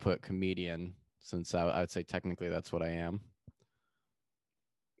Bumble, I put comedian, since I'd say technically that's what I am.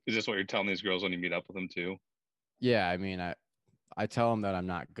 Is this what you're telling these girls when you meet up with them too? Yeah, I mean, I tell them that I'm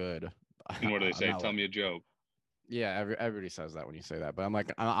not good. And what do they I'm say? not Tell like, me a joke. yeah, everybody says that when you say that, but I'm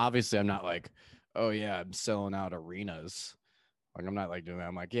like, obviously, I'm not like, oh yeah, I'm selling out arenas. Like, I'm not like doing that.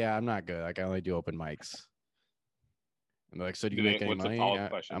 I'm like, yeah, I'm not good. Like, I only do open mics. And they're like, so do you make any What's the money? follow-up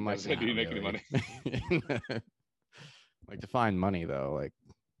question? I'm I like, said, do not you make any really. money? Like, define money though. Like,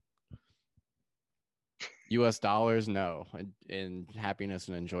 U.S. dollars, no. In happiness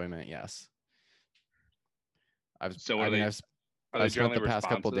and enjoyment, yes. So what I are mean, they? Are they I've spent generally the past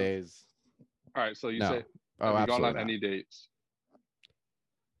couple responsive? days. All right. So you No. say, Oh, have you gone absolutely on not. any dates?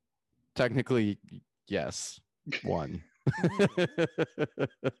 Technically, yes. One.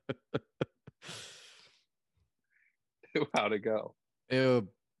 How'd it go? Ew,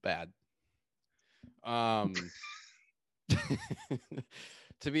 bad. Um,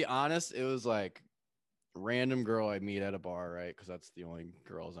 to be honest, it was like random girl I meet at a bar, right? Because that's the only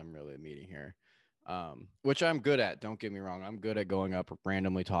girls I'm really meeting here. Which I'm good at. Don't get me wrong. I'm good at going up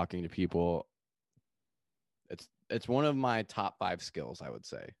randomly talking to people. It's one of my top 5 skills, I would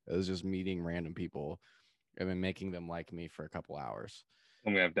say. It was just meeting random people and then making them like me for a couple hours.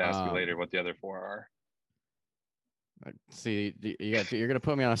 I'm gonna have to ask you later Um, what the other four are. See, you're gonna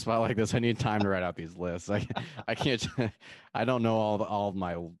put me on a spot like this. I need time to write out these lists. I can't. I don't know all of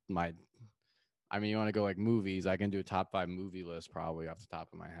my. I mean, you want to go like movies? I can do a top 5 movie list probably off the top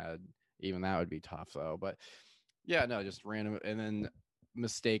of my head. Even that would be tough though. But yeah, no, just random. And then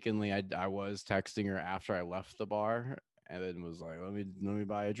mistakenly, I was texting her after I left the bar, and then was like, let me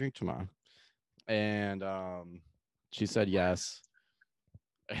buy a drink tomorrow, and she said yes,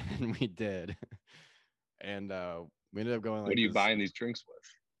 and we did, and we ended up going What like are you this. buying these drinks with?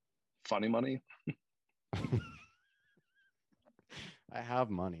 Funny money? I have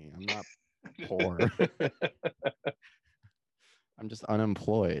money. I'm not poor. I'm just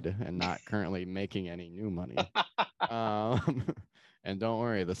unemployed and not currently making any new money. Um, and don't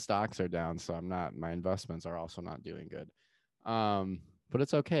worry, the stocks are down, so I'm not. My investments are also not doing good. But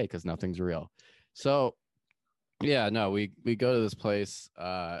it's okay because nothing's real. So yeah, no, we go to this place.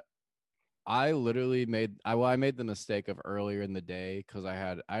 I literally I made the mistake of earlier in the day because I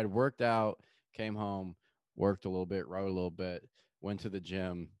had worked out, came home, worked a little bit, wrote a little bit, went to the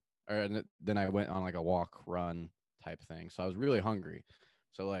gym, and then I went on like a walk, run type thing. So I was really hungry.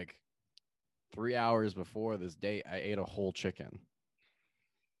 So like 3 hours before this date, I ate a whole chicken,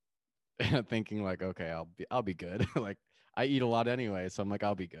 thinking like, okay, I'll be good. Like I eat a lot anyway, so I'm like,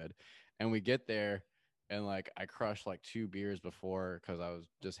 I'll be good. And we get there, and like I crushed like 2 beers before because I was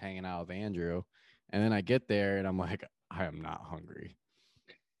just hanging out with Andrew, and then I get there and I'm like, I am not hungry,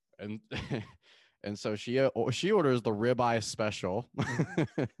 and and so she orders the ribeye special,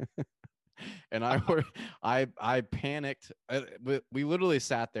 and I panicked. We literally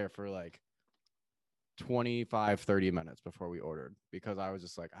sat there for like 25, 30 minutes before we ordered because I was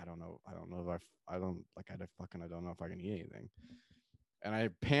just like, I don't know if I don't like I don't know if I can eat anything. And I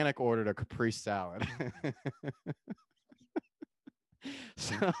panic ordered a Capri salad.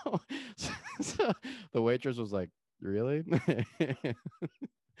 so, so the waitress was like, really?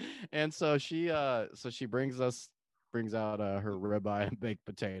 And so she brings out her ribeye and baked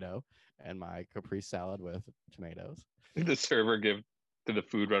potato and my Capri salad with tomatoes. Did the server give, did the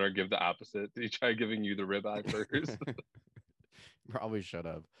food runner give the opposite? Did he try giving you the ribeye first? Probably should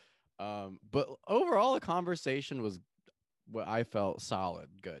have. But overall, the conversation was what I felt solid,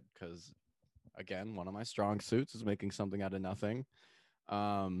 good, because again, one of my strong suits is making something out of nothing.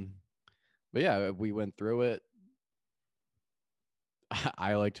 Um, but yeah, we went through it.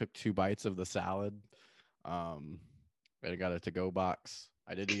 I like took 2 bites of the salad. Um, I got a to-go box.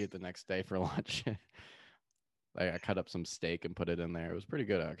 I did eat it the next day for lunch. Like I cut up some steak and put it in there. It was pretty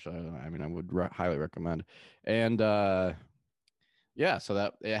good actually. I mean, I would highly recommend. And yeah, so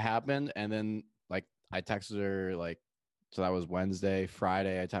that it happened, and then like I texted her like, so that was Wednesday.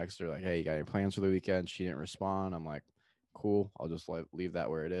 Friday, I texted her like, "Hey, you got any plans for the weekend?" She didn't respond. I'm like, "Cool, I'll just leave that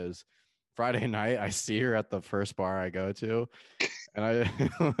where it is." Friday night, I see her at the first bar I go to, and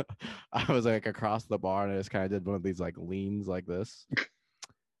I I was like across the bar, and I just kind of did one of these like leans like this,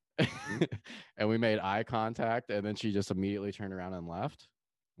 and we made eye contact, and then she just immediately turned around and left.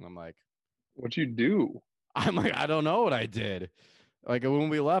 And What'd you do? I'm like, I don't know what I did. Like when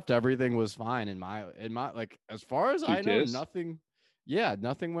we left, everything was fine in my like as far as Did you I know, kiss? nothing. Yeah,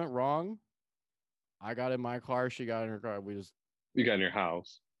 nothing went wrong. I got in my car, she got in her car. We just You got in your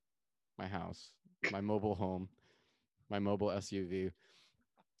house. my house, my mobile home, my mobile SUV,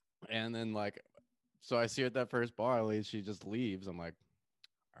 and then like so I see her at that first bar. She just leaves. I'm like,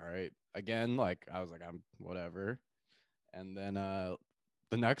 all right, again. Like I was like, I'm whatever. And then the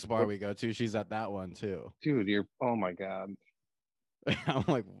next bar What, we go to, she's at that one too. dude? You're. Oh my god. I'm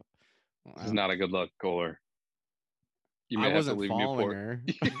like, This is not a good look, Kohler. You I may have to wasn't leave following Newport.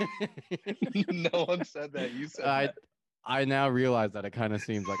 her. No one said that. You said I that. I now realize that it kind of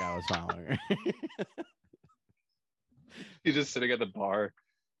seems like I was following her. You're just sitting at the bar.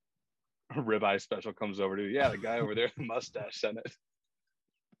 A ribeye special comes over to you. Yeah, the guy over there, the mustache, sent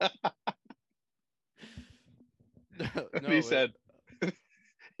it. He No, said,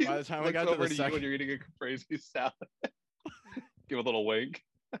 he by the time we looks got to over the to you when second, you're eating a crazy salad. Give a little wink.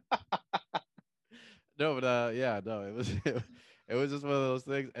 no, but yeah, no, it was just one of those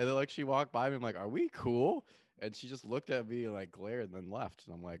things. And then like she walked by me, I'm like, "Are we cool?" And she just looked at me and like glared and then left.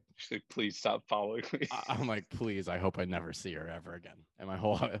 And I'm like, She's like, please stop following me. I'm like, please, I hope I never see her ever again. And my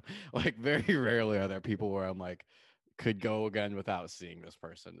whole like very rarely are there people where I'm like could go again without seeing this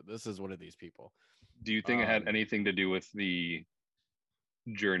person. This is one of these people. Do you think it had Um, anything to do with the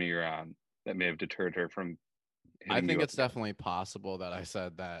journey you're on that may have deterred her from I hitting you think up it's again? definitely possible that I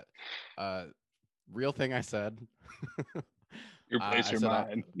said that. Uh, real thing I said. Your place, I your said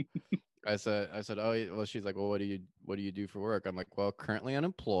mind. I said, oh, well, she's like, well, what do you do for work? I'm like, well, currently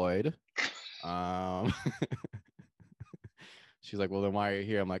unemployed. Um, she's like, well, then why are you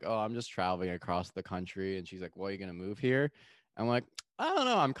here? I'm like, oh, I'm just traveling across the country. And she's like, well, are you going to move here? I'm like, I don't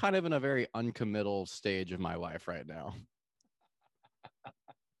know. I'm kind of in a very uncommittal stage of my life right now.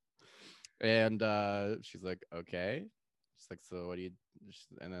 And she's like, okay. She's like, so what do you,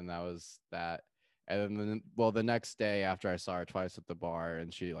 and then that was that. And then, well, the next day after I saw her twice at the bar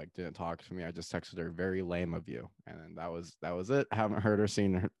and she like didn't talk to me, I just texted her, very lame of you. And then that was it. Haven't heard or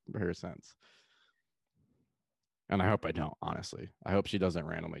seen her since. And I hope I don't, honestly. I hope she doesn't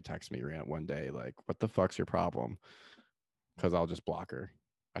randomly text me one day like, what the fuck's your problem? Because I'll just block her.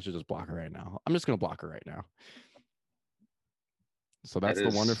 I should just block her right now. I'm just going to block her right now. So That that's the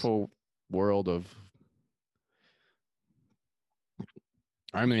is, wonderful world of.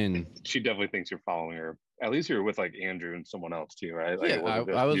 I mean, she definitely thinks you're following her. At least you're with like Andrew and someone else too, right? Like yeah, it wasn't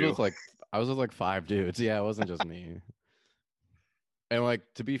I just was you. with like I was with like 5 dudes. Yeah, it wasn't just me. And like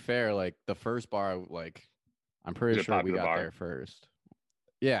to be fair, like the first bar, like I'm Is pretty it sure we popular got bar? there first.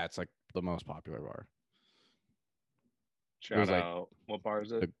 Yeah, it's like the most popular bar. It Shout was like out. What bar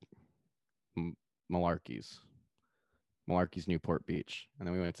is it? the Malarkey's. Malarkey's Newport Beach. And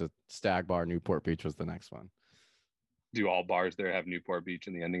then we went to Stag Bar. Newport Beach was the next one. Do all bars there have Newport Beach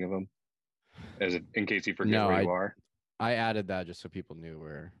in the ending of them? As it, in case you forget No, where you are. I added that just so people knew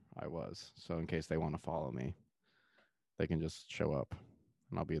where I was. So in case they want to follow me, they can just show up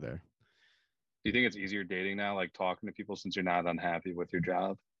and I'll be there. Do you think it's easier dating now, like talking to people since you're not unhappy with your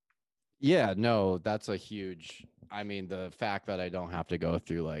job? Yeah, no, that's a huge. I mean, the fact that I don't have to go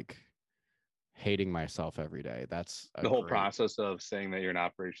through like hating myself every day. That's a The whole great. process of saying that you're an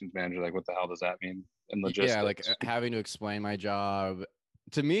operations manager, like what the hell does that mean in Yeah, like logistics? having to explain my job.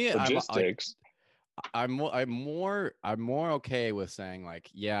 To me, I'm like Logistics. I'm more okay with saying like,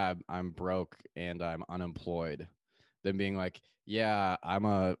 yeah, I'm broke and I'm unemployed than being like, yeah, I'm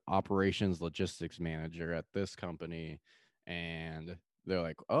a operations logistics manager at this company and they're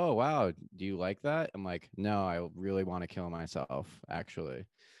like, "Oh, wow, do you like that?" I'm like, "No, I really want to kill myself actually."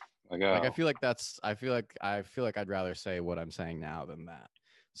 Like, Like oh, I feel like I'd rather say what I'm saying now than that.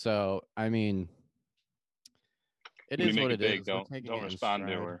 So, I mean, it when you is make what it it big, is. We're don't taking don't it in respond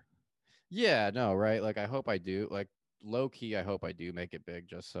to stride. her. Yeah, no, right? Like I hope I do. Like low key, I hope I do make it big.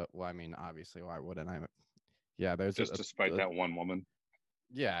 Just so, well, I mean, obviously, why wouldn't I? Yeah, there's Just to spite that one woman.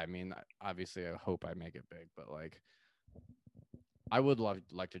 yeah. I mean, obviously, I hope I make it big, but like, I would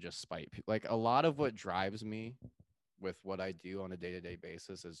like to just spite people. Like a lot of what drives me with what I do on a day to day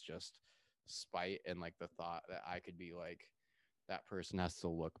basis is just spite and like the thought that I could be like that person has to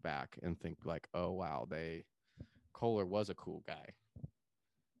look back and think like, oh wow, Kohler was a cool guy.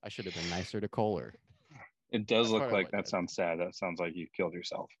 I should have been nicer to Kohler. It does That's look what I like like. that sounds sad. That sounds like you killed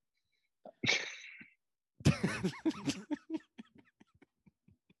yourself.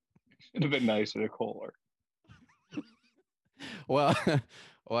 Should have been nicer to Kohler. well,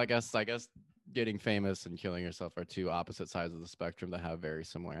 well, I guess getting famous and killing yourself are two opposite sides of the spectrum that have very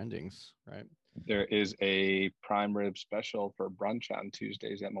similar endings, right? There is a prime rib special for brunch on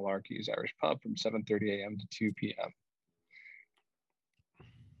Tuesdays at Malarkey's Irish Pub from 7:30 a.m. to 2 p.m.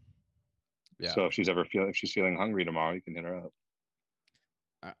 Yeah, So if she's feeling hungry tomorrow, you can hit her up.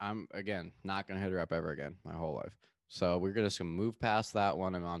 I'm again not gonna hit her up ever again my whole life. So we're just gonna move past that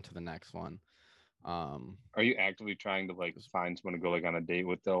one and on to the next one. Um, Are you actively trying to like find someone to go like on a date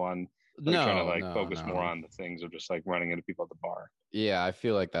with though on are you trying to no, like no, focus more no. on the things of just like running into people at the bar? Yeah, I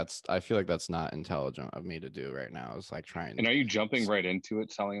feel like that's not intelligent of me to do right now. It's like trying. And are you jumping right into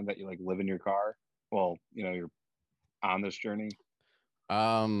it, telling them that you like live in your car? Well, you know, you're on this journey.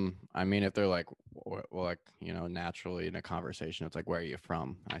 I mean, if they're like, well, like you know, naturally in a conversation, it's like, where are you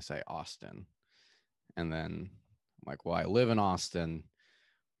from? I say Austin, and then I'm like, well, I live in Austin.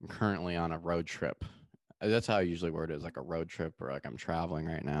 I'm currently on a road trip. That's how I usually word it, is like a road trip or like I'm traveling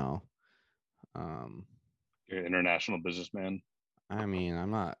right now. Um, You're an international businessman. I mean,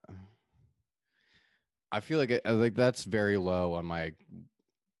 I'm not. I feel like like that's very low on my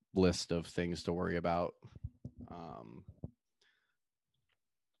list of things to worry about. Um,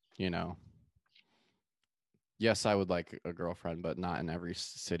 you know, yes, I would like a girlfriend, but not in every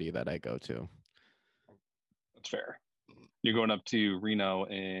city that I go to. That's fair. You're going up to Reno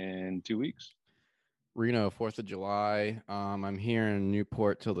in 2 weeks. Reno, 4th of July. I'm here in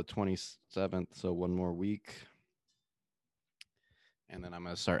Newport till the 27th, so one more week. And then I'm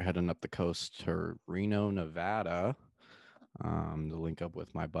going to start heading up the coast to Reno, Nevada, to link up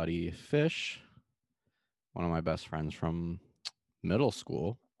with my buddy Fish, one of my best friends from middle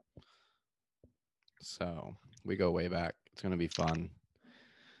school. So we go way back. It's going to be fun.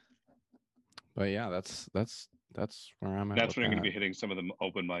 But yeah, that's where I'm at That's with when you're going to that. be hitting some of the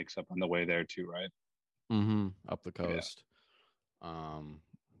open mics up on the way there too, right? Up the Yeah. coast. Um,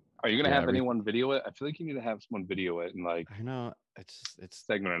 Are you going to yeah, have anyone video it? I feel like you need to have someone video it and like I know it's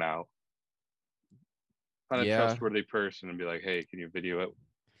segment it out. Find a yeah, trustworthy person and be like, hey, can you video it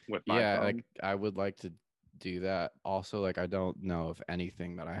with my yeah. phone? Like I would like to do that. Also, like I don't know if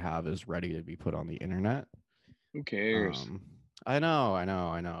anything that I have is ready to be put on the internet. Who cares? Um, I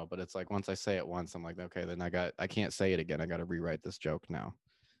know. But it's like once I say it once, I'm like, okay, then I can't say it again. I got to rewrite this joke now.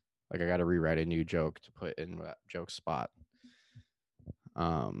 Like I got to rewrite a new joke to put in that joke spot.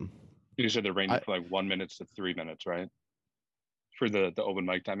 Um, You said they're ranging I from like 1 minute to 3 minutes, right? For the open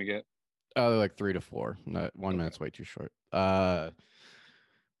mic time you get. like 3 to 4. Not 1 minute's way too short. But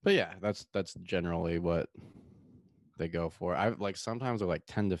yeah, that's generally what they go for. I like sometimes they're like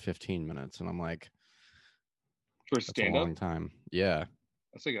 10 to 15 minutes, and I'm like, For that's a stand up, long time. Yeah,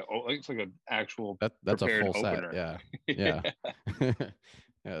 it's like it's like an actual that's a prepared full set. opener. Yeah, yeah, Yeah.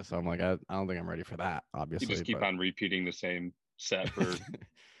 yeah. So I'm like, I don't think I'm ready for that, You obviously, just keep but on repeating the same set for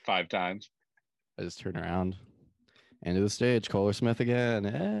 5 times. I just turn around, into the stage, Kohler Smith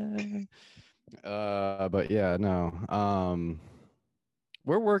again. But yeah, no.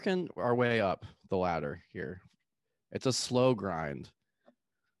 We're working our way up the ladder here. It's a slow grind.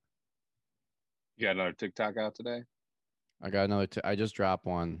 You got another TikTok out today? I got another. I just dropped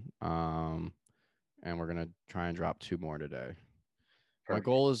one. And we're gonna try and drop 2 more today. My Perfect.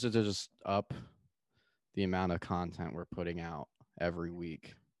 goal is to just up the amount of content we're putting out every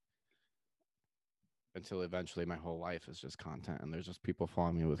week until eventually my whole life is just content, and there's just people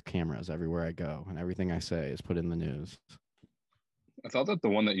following me with cameras everywhere I go, and everything I say is put in the news. I thought that the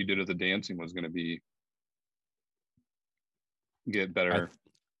one that you did with the dancing was going to be get I better.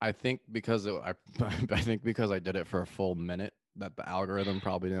 I think because I think because I did it for a full minute that the algorithm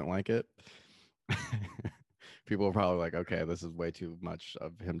probably didn't like it. People were probably like, okay, this is way too much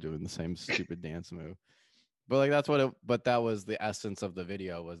of him doing the same stupid dance move. But like that's what it but that was the essence of the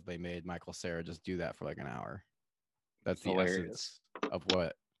video was they made Michael Cera just do that for like an hour. That's the Hilarious. essence of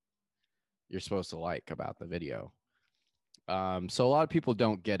what you're supposed to like about the video. So a lot of people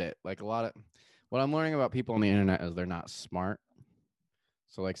don't get it. Like a lot of what I'm learning about people on the internet is they're not smart.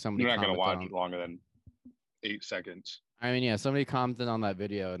 So like somebody You're not going to commented watch on it longer than 8 seconds. I mean, yeah, somebody commented on that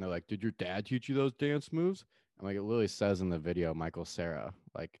video and they're like, "Did your dad teach you those dance moves?" And like it literally says in the video, Michael Cera,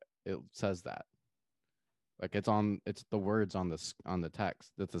 like it says that. Like it's the words on the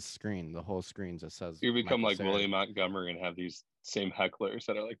text. That's a screen. The whole screen just says You become Michael like Cera. William Montgomery and have these same hecklers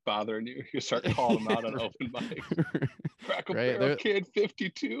that are like bothering you. You start calling them out on open mics. Crackle Right Barrel there. Kid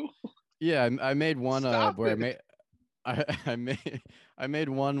 52. Yeah, I made one Stop where it. I made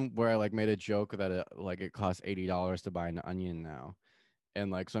one where I like made a joke that it costs $80 to buy an onion now.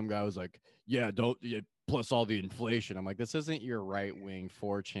 And like some guy was like, "Yeah, don't plus all the inflation." I'm like, "This isn't your right wing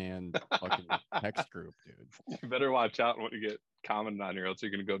 4chan fucking text group, dude." You better watch out when you get commented on here, else you're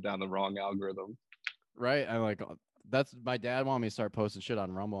going to go down the wrong algorithm. Right? I'm like, that's my dad wanted me to start posting shit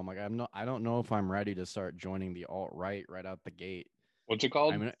on Rumble. I'm like, I don't know if I'm ready to start joining the alt right out the gate. What's it I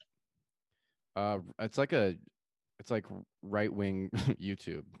called? mean, it's like right wing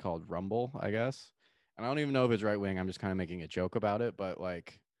YouTube called Rumble, I guess. And I don't even know if it's right wing. I'm just kind of making a joke about it, but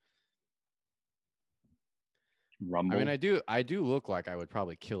like, I mean, Rumble. I do look like I would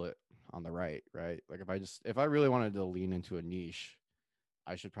probably kill it on the right, right? Like if I really wanted to lean into a niche,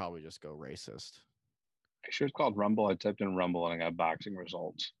 I should probably just go racist. I sure it's called Rumble. I typed in Rumble and I got boxing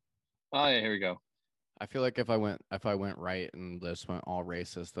results. Oh yeah, here we go. I feel like if I went right and just went all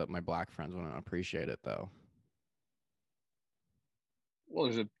racist, that my black friends wouldn't appreciate it though. Well,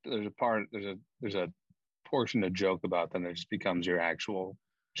 there's a portion to joke about, then it just becomes your actual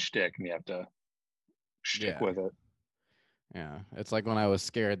shtick, and you have to stick Yeah, with it. yeah. It's like when I was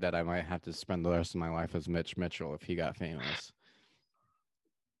scared that I might have to spend the rest of my life as Mitch Mitchell if he got famous.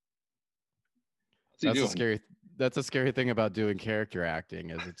 What's he That's a doing? scary. That's a scary thing about doing character acting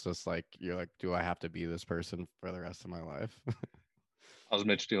is it's just like you're like, do I have to be this person for the rest of my life? How's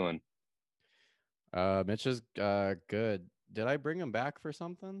Mitch doing? Mitch is good. Did I bring him back for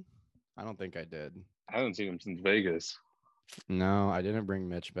something? I don't think I did. I haven't seen him since Vegas. No, I didn't bring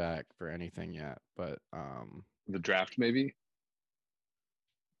Mitch back for anything yet. But The draft, maybe.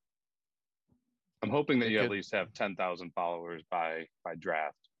 I'm hoping that it you at could. least have 10,000 followers by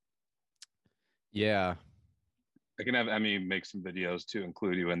draft. Yeah, I can have Emmy make some videos to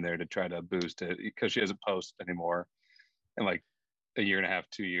include you in there to try to boost it because she doesn't post anymore in like a year and a half,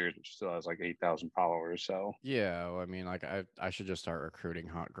 2 years, but she still has like 8,000 followers. So yeah. Well, I mean, like I should just start recruiting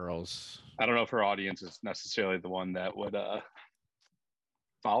hot girls. I don't know if her audience is necessarily the one that would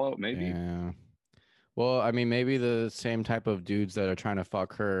Follow, maybe. Yeah. Well, I mean, maybe the same type of dudes that are trying to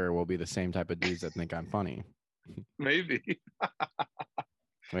fuck her will be the same type of dudes that think I'm funny. Maybe. We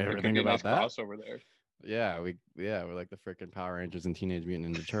There ever could think be a nice about that? crossover there. We're like the freaking Power Rangers and Teenage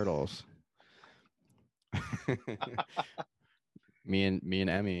Mutant Ninja Turtles. me and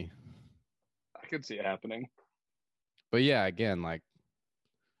Emmy. I could see it happening. But yeah, again, like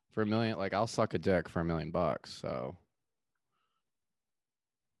for $1 million, like I'll suck a dick for $1 million. So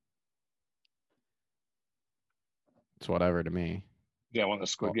it's whatever to me. Yeah, one of the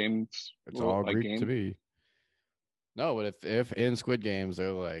Squid Games. It's all like Greek to game. me. No, but if in Squid Games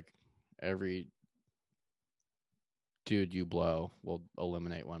they're like every dude you blow will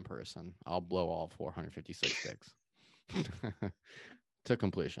eliminate one person, I'll blow all 456 dicks to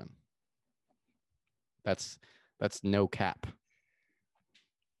completion. That's no cap.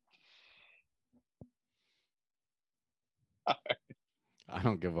 I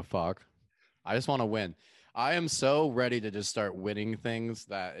don't give a fuck. I just want to win. I am so ready to just start winning things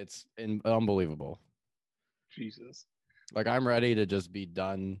that it's unbelievable. Jesus. Like I'm ready to just be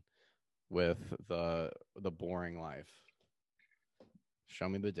done with the boring life. Show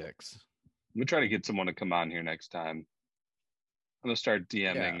me the dicks. I'm gonna try to get someone to come on here next time. I'm gonna start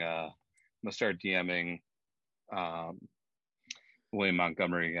DMing. Yeah. I'm gonna start DMing William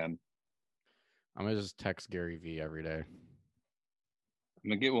Montgomery again. I'm gonna just text Gary V every day. I'm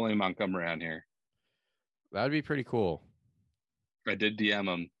gonna get William Montgomery on here. That'd be pretty cool. I did DM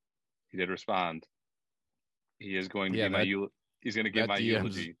him. He did respond. He is going to Yeah, be my he's going to give my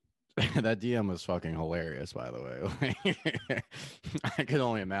eulogy. That DM was fucking hilarious, by the way. I could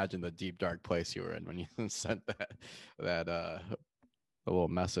only imagine the deep dark place you were in when you sent that little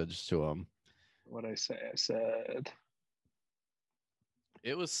message to him. What I say? I said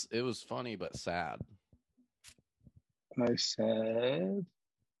it was funny but sad. I said,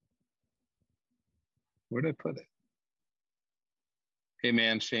 where did I put it? Hey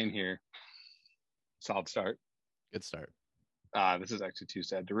man, Shane here. Solid start. Good start. This is actually too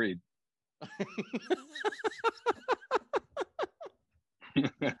sad to read.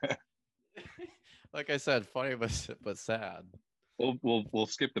 Like I said, funny but sad. We'll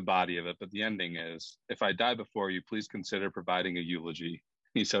skip the body of it, but the ending is: if I die before you, please consider providing a eulogy.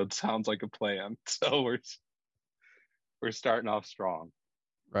 He said, it sounds like a plan. So we're starting off strong.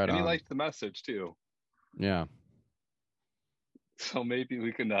 Right and on. He liked the message too. Yeah. So maybe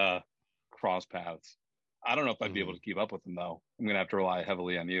we can cross paths. I don't know if I'd be able to keep up with him though. I'm gonna have to rely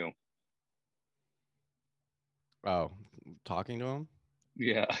heavily on you. Oh, talking to him?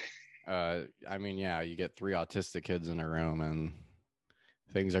 Yeah. I mean, yeah, you get 3 autistic kids in a room and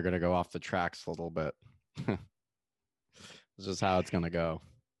things are gonna go off the tracks a little bit. This is how it's gonna go.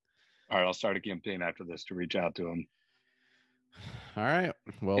 All right, I'll start a campaign after this to reach out to him. All right.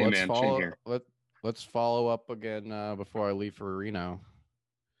 Well, hey, let's man, follow. Let's follow up again before I leave for Reno.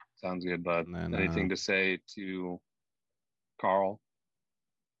 Sounds good, bud. Then, anything to say to Carl?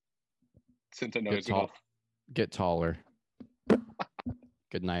 Since I know he's gonna get taller.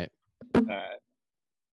 Good night. all right.